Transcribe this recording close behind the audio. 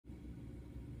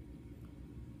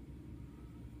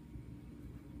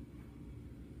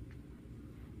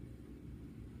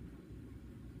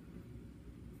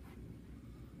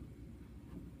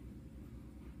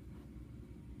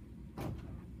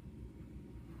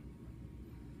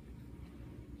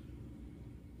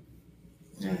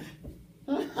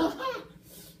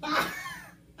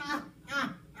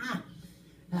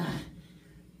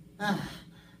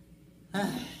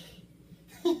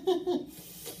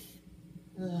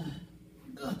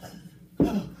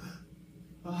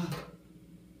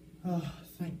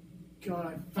Thank God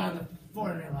I found the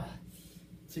formula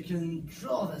to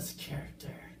control this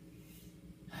character.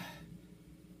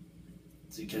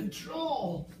 To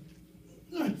control.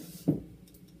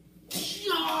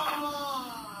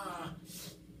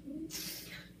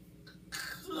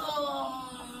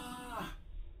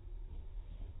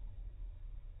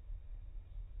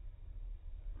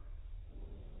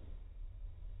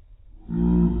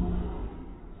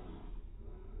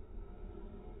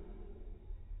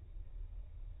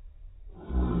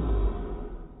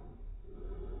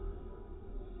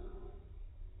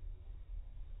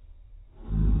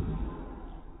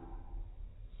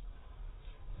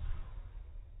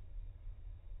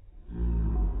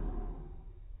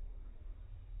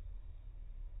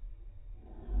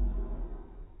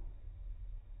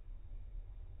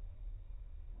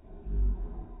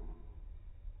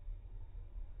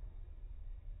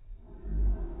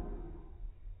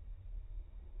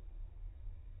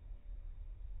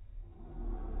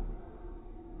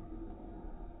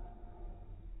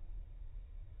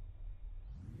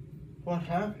 What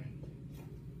happened?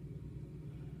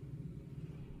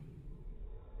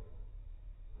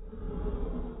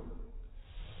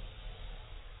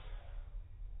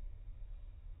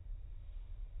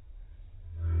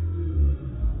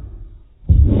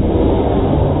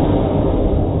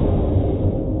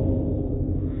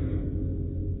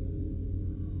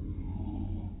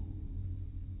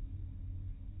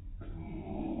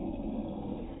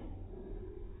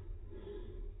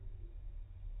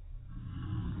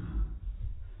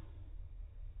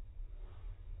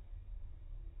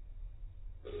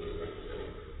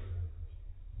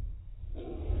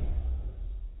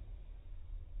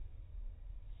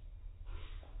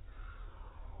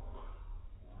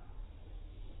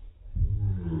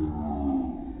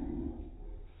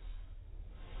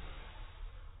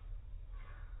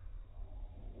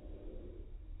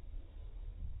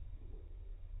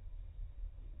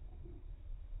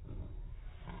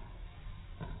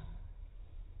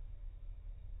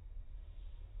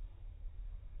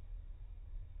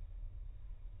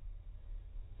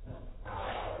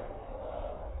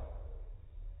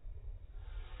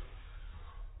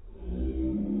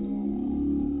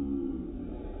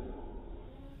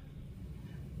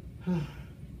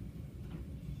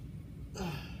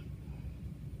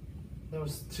 That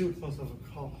was too close of a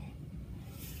call.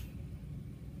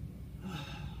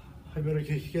 I better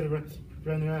get a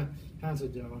brand new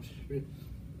antidote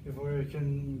before it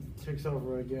can take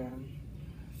over again.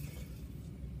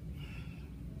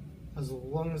 As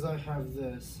long as I have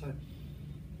this,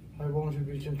 I won't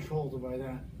be controlled by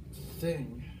that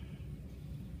thing.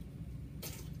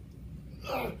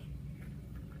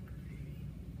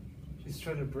 He's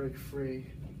trying to break free.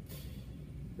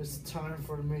 It's time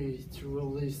for me to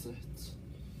release it.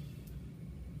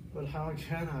 But how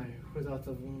can I without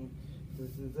the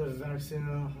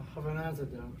vaccine of an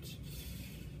antidote?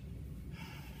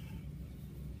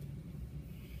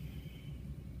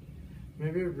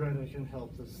 Maybe Brandon can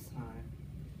help this time,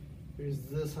 because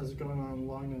this has gone on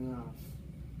long enough.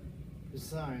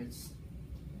 Besides,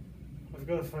 I've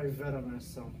got to fight Venom at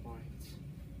some point.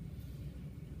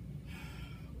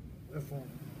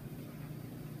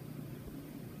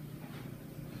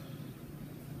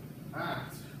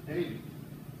 Hey.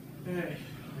 Hey,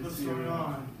 what's going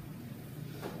on?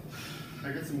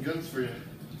 I got some guns for you.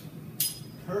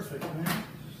 Perfect, man.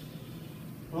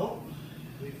 Well,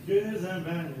 the good news and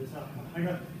bad news. I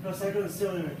got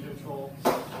psychoinsilya in control.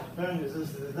 Bad news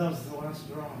is that was the last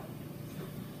draw.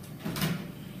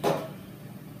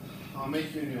 I'll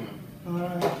make you a new one.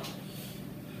 Alright.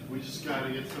 We just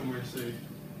gotta get somewhere safe.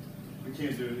 We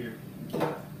can't do it here.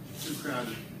 It's too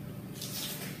crowded.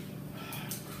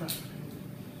 Crap.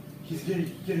 He's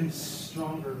getting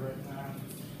stronger right now.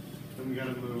 Then we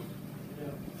gotta move.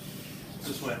 Yeah.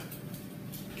 This way.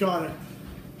 Got it.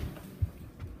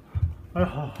 I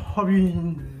hope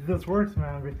this works,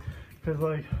 man, because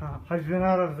like I've been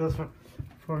out of this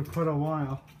for quite a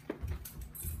while.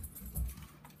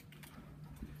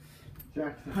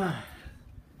 Jackson.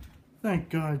 Thank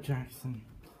God, Jackson.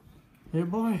 Hey,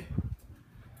 boy.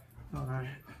 All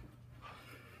right.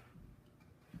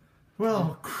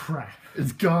 Well, crap.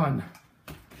 It's gone.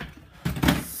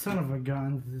 Son of a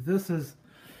gun. This is...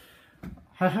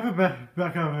 I have a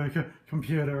backup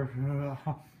computer.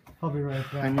 I'll be right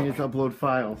back. I need to upload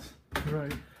files.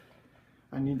 Right.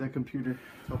 I need that computer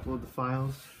to upload the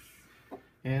files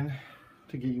and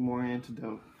to get you more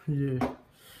antidote. Yeah.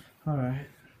 All right.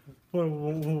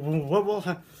 What will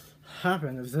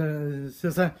happen if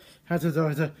this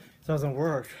antidote doesn't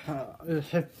work?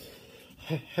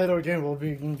 Haydogamg will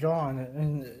be gone,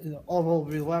 and all will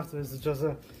be left is just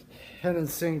an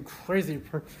insane, crazy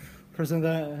person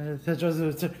that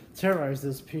just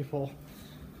terrorizes people.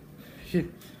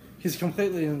 He's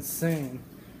completely insane.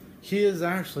 He is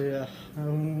actually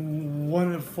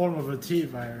one form of a T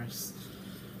virus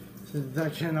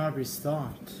that cannot be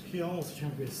stopped. He almost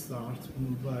can't be stopped,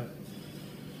 but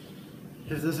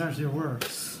if this actually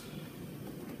works,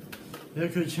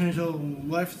 it could change a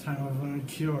lifetime of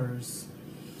cures.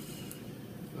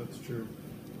 That's true.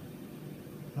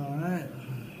 Alright,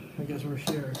 I guess we're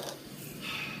here.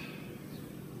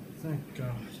 Thank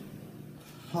God.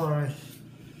 Alright,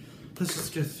 let's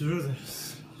just get through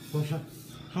this.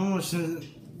 How much is it?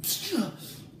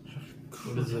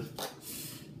 What is it?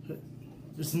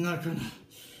 It's not gonna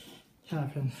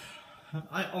happen.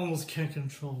 I almost can't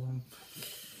control him.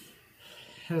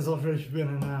 It's already been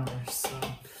an hour, so...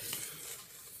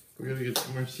 We gotta get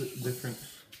some more different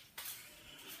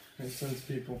sense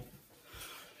people.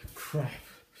 Crap.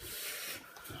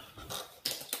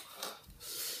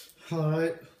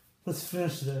 Alright, let's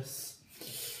finish this.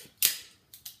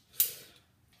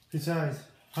 Besides,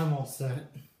 I'm all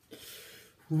set.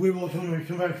 We will come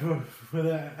back with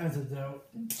an antidote.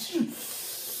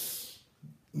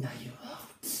 Now you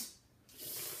won't.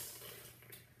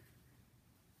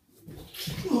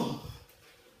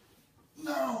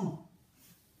 No!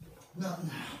 Not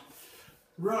now.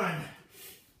 Run!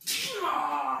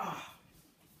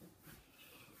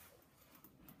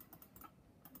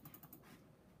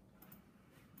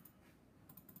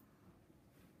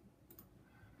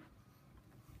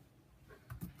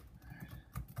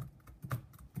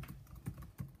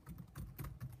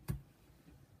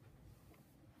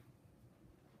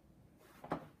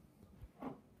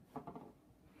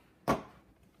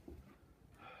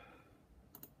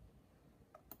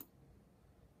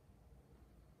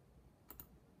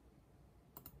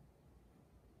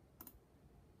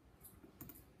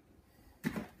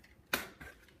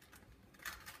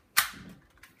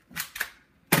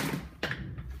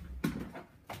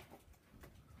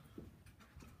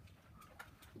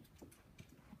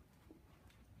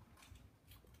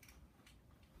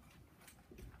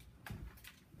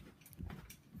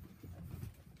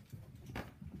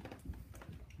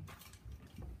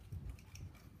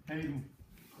 Hayden.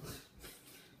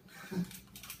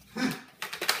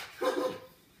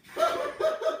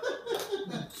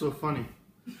 So funny.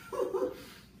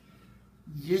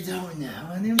 You don't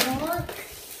know anymore?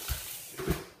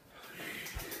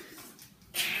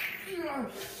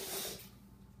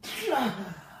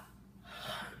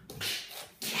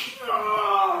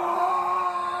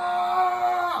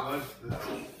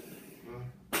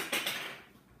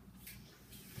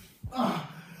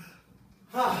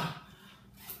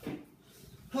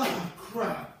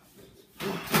 Crap.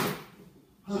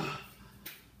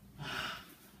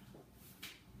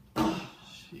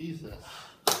 Jesus.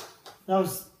 That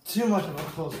was too much of a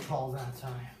close call that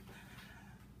time.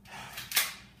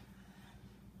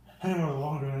 Any more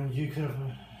longer than you could have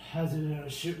had to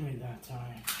shoot me that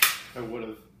time. I would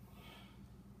have.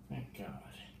 Thank God.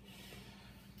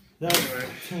 That was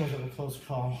too much of a close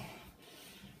call.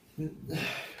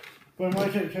 By my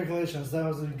calculations, that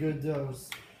was a good dose.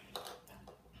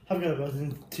 I've got about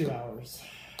 2 hours.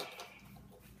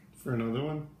 For another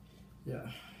one? Yeah.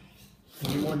 How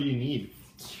many more do you need?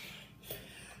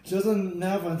 Just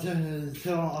enough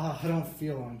until I don't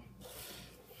feel them.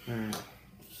 Alright.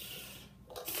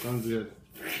 Sounds good.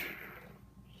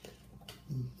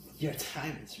 Your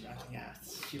time is running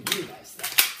out. You realize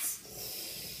that.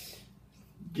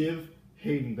 Give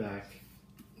Hayden back.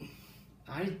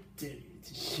 I dare you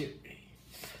to shoot me.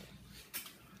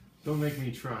 Don't make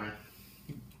me try.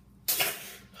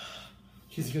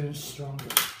 He's getting stronger.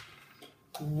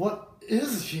 What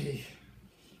is he?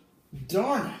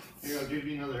 Darn it. Here, I'll give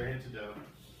you another antidote.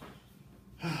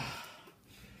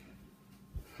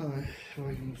 Alright, well,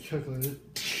 I can calculate it.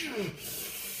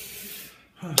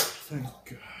 Thank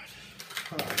God.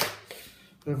 Alright.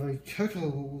 But if I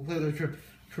calculate it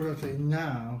correctly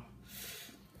now,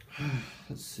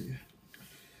 let's see.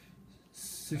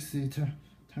 60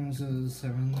 times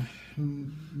 7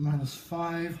 minus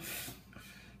 5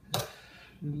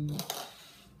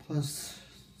 plus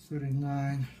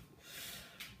 39.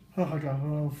 Oh my God,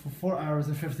 well, for 4 hours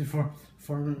and 54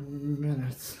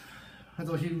 minutes. I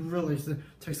thought he really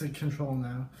takes control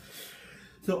now.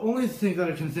 The only thing that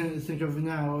I can think of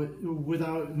now,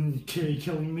 without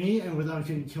killing me and without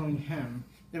killing him,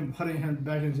 and putting him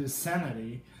back into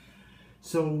sanity,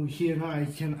 so he and I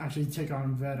can actually take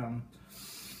on Venom,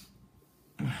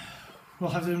 will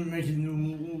have to make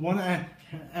one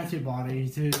antibody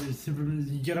to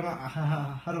get him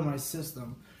out of my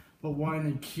system, but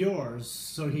one cures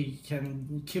so he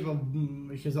can keep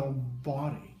his own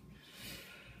body.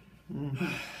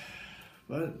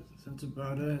 But that's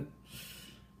about it.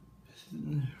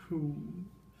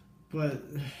 But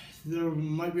there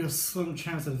might be a slim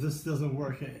chance that this doesn't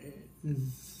work.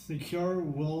 The cure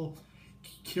will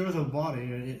cure the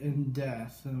body in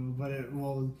death, but it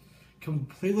will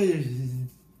completely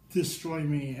destroy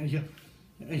me, and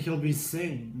he'll be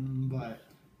sane, but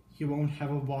he won't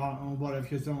have a body of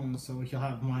his own, so he'll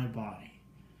have my body.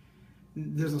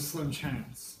 There's a slim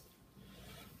chance.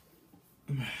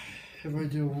 If I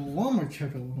do one more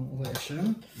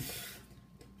calculation,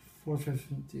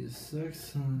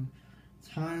 456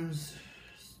 times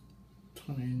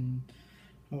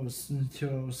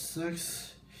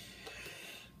 206.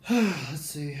 Let's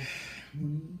see,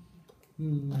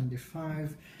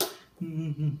 95,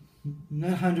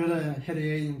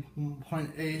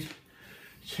 988.8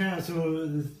 chance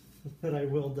that I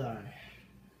will die.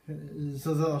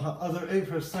 So the other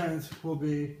 8% will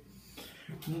be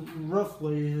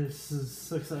roughly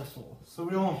successful. So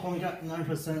we only got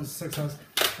 9% success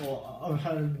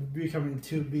of becoming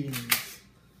two beings.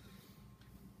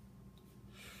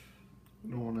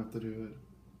 You don't want to have to do it.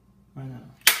 I know.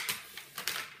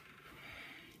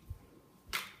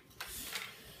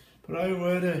 But I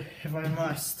would if I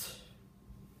must.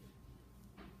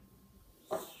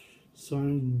 So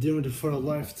I'm doing it for a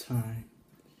lifetime.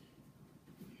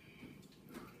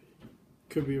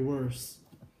 Could be worse.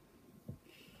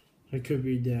 I could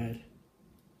be dead.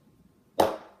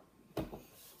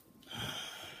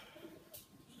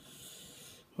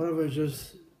 What if I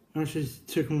just actually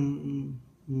took my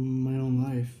own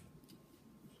life?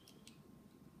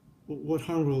 What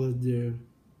harm will it do?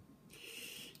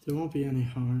 There won't be any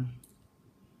harm.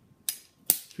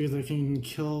 Because I can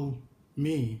kill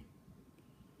me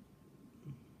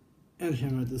and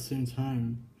him at the same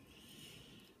time.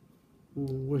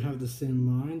 We have the same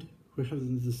mind. We have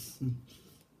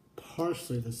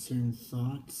partially the same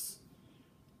thoughts.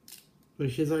 But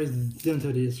his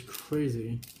identity is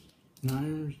crazy. And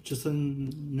I'm just a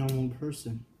normal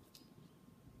person.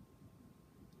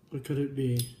 What could it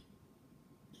be?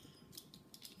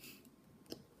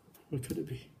 What could it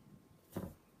be?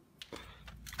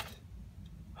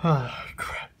 Ah,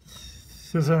 crap.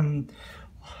 This is a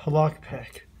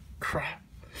lockpick. Crap.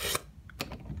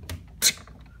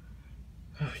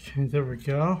 Okay, there we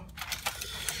go.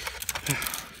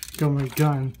 Got my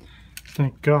gun.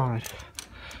 Thank God.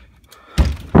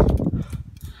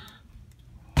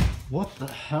 What the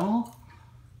hell?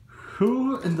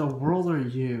 Who in the world are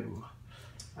you?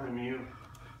 I'm you.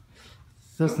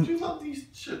 Doesn't... Don't you love these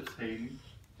chips, Hayden?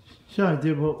 Yeah, I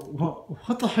do, but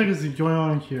what the heck is going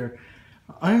on here?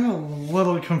 I'm a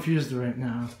little confused right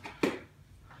now.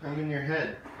 I'm in your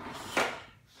head.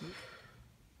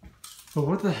 But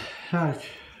what the heck?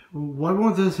 Why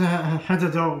won't this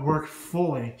antidote work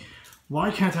fully?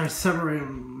 Why can't I separate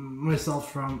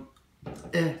myself from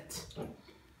it?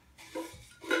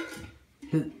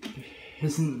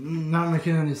 It's not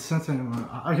making any sense anymore.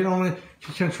 I can only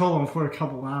control him for a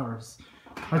couple hours.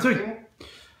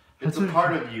 It's a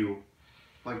part of you,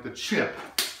 like the chip.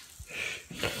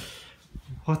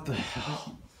 What the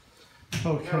hell?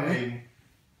 Okay.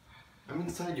 I'm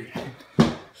inside your head.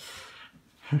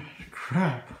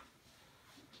 Crap.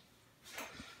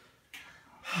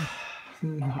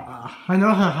 I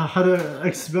know how to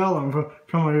expel him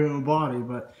from my own body,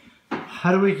 but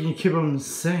how do we keep him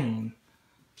sane?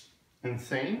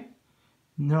 Insane?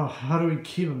 No, how do we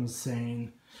keep him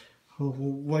sane?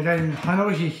 Like, I know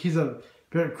he's a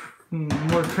bit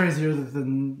more crazier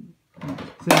than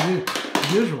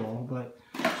usual, but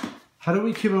how do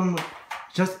we keep him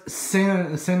just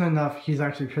sane enough he's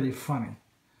actually pretty funny?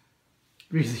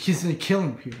 Because he's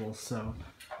killing people, so...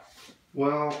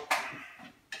 Well,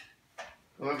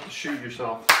 you'll have to shoot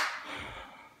yourself.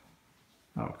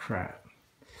 Oh, crap.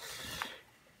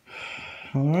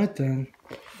 Alright then.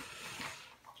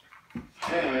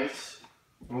 Anyways,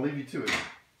 I'll leave you to it.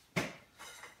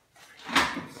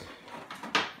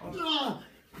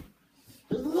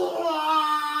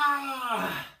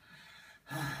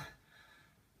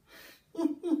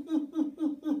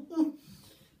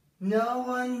 No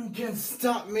one can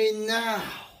stop me now.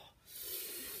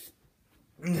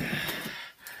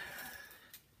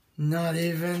 Not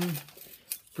even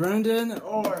Brandon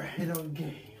or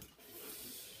Haydogamg.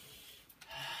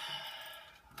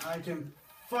 I can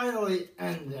finally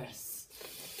end this.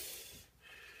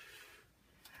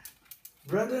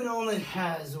 Brandon only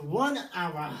has 1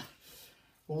 hour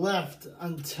left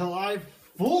until I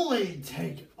fully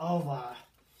take over.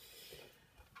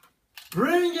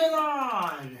 Bring it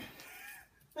on!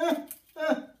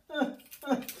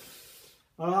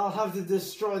 Or I'll have to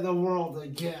destroy the world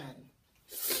again.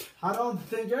 I don't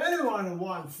think anyone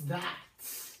wants that.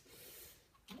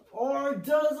 Or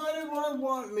does anyone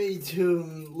want me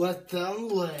to let them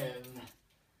live?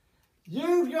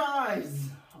 You guys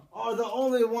are the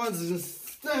only ones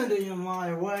standing in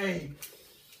my way.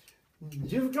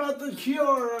 You've got the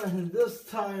cure this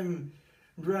time,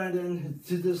 Brandon,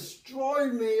 to destroy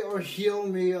me or heal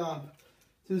me up,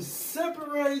 to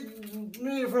separate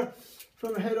me from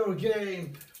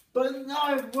Haydogamg, but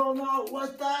I will not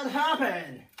let that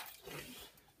happen.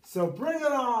 So bring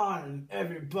it on,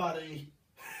 everybody.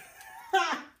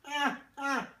 What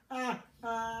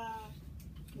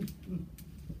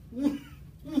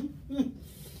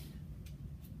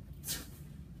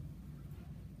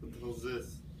the hell's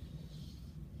this?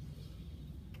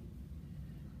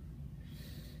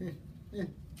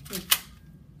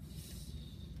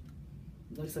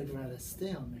 Looks like we're at a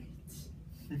stalemate.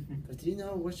 But do you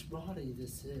know which body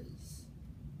this is?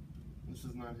 This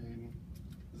is not Hayden.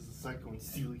 This is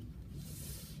psychoinsilya.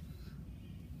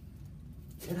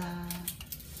 Ta-da!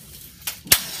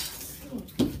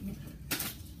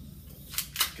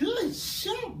 Good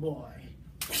shot, boy!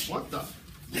 What the?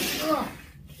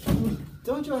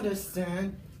 Don't you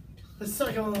understand? The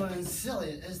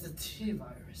psychoinsilya is the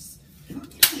T-virus.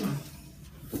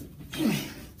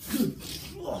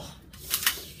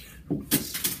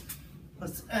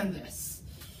 Let's end this.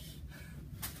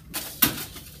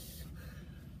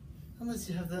 Unless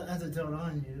you have the antidote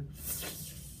on you.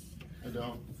 I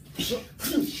don't.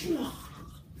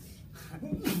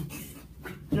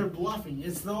 You're bluffing.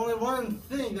 It's the only one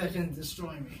thing that can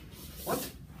destroy me. What?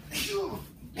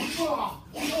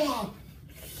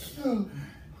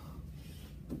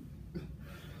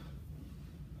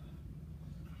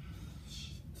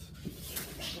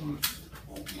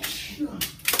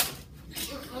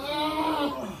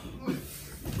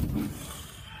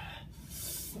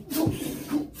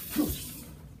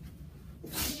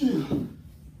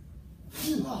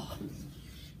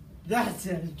 That's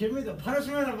it. Give me the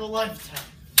punishment of a lifetime.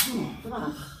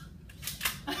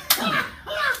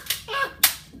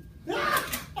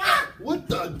 What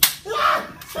the?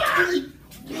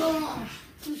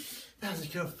 That was a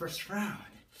good first round.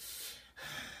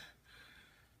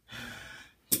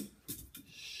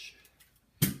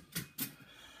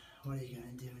 What are you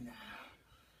gonna do now?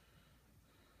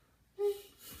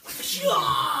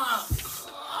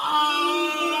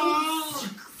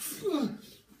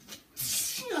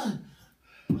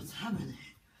 What's happening?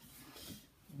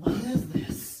 What is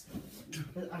this?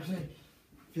 It actually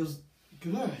feels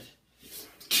good.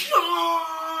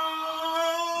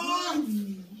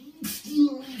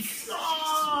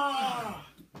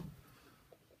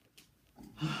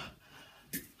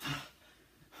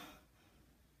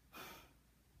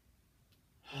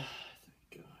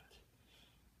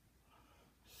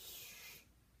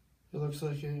 It looks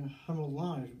like I'm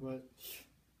alive, but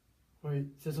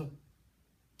wait, there's a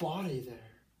body there.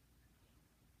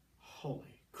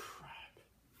 Holy crap.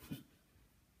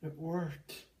 It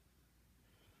worked.